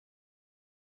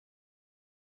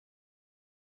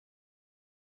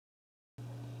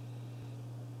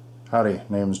Howdy,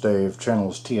 name's Dave, channel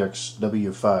is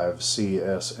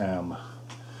TXW5CSM.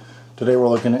 Today we're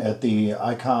looking at the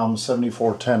ICOM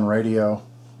 7410 radio,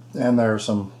 and there are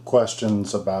some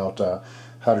questions about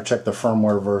how to check the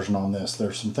firmware version on this.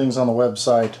 There's some things on the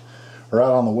website, or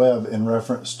out on the web, in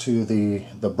reference to the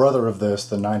brother of this,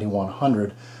 the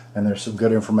 9100, and there's some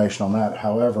good information on that.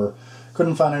 However,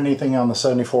 couldn't find anything on the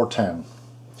 7410.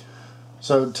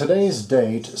 So today's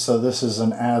date, so this is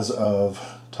an as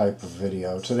of type of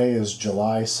video. Today is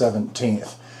July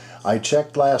 17th. I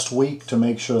checked last week to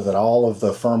make sure that all of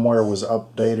the firmware was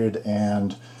updated,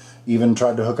 and even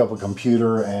tried to hook up a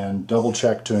computer and double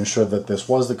check to ensure that this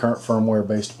was the current firmware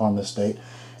based upon this date,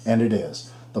 and it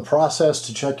is. The process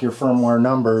to check your firmware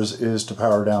numbers is to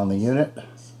power down the unit,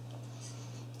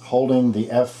 holding the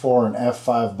F4 and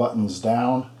F5 buttons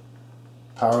down,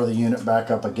 power the unit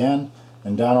back up again,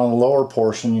 and down on the lower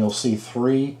portion you'll see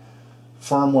three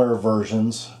firmware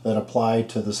versions that apply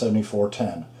to the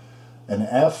 7410. An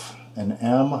F, an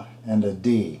M, and a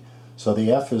D. So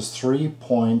the F is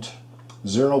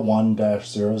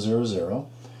 3.01-000,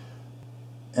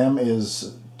 M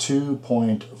is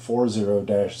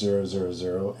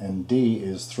 2.40-000, and D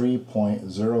is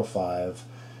 3.05,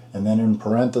 and then in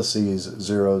parentheses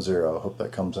 00. Hope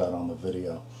that comes out on the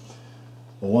video.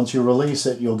 Well, once you release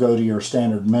it, you'll go to your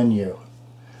standard menu.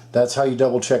 That's how you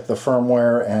double check the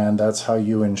firmware, and that's how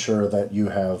you ensure that you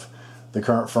have the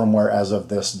current firmware as of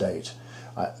this date.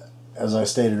 As I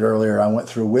stated earlier, I went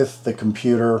through with the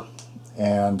computer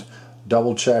and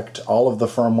double checked all of the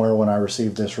firmware when I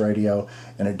received this radio,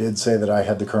 and it did say that I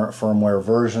had the current firmware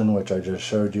version, which I just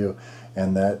showed you,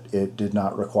 and that it did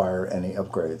not require any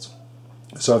upgrades.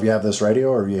 So if you have this radio,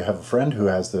 or you have a friend who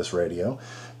has this radio,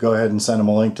 go ahead and send them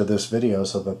a link to this video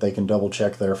so that they can double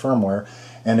check their firmware.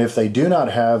 And if they do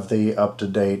not have the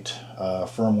up-to-date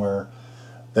firmware,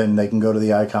 then they can go to the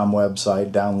ICOM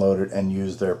website, download it, and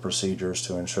use their procedures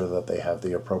to ensure that they have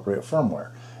the appropriate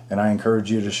firmware. And I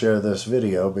encourage you to share this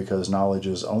video, because knowledge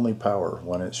is only power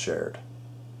when it's shared.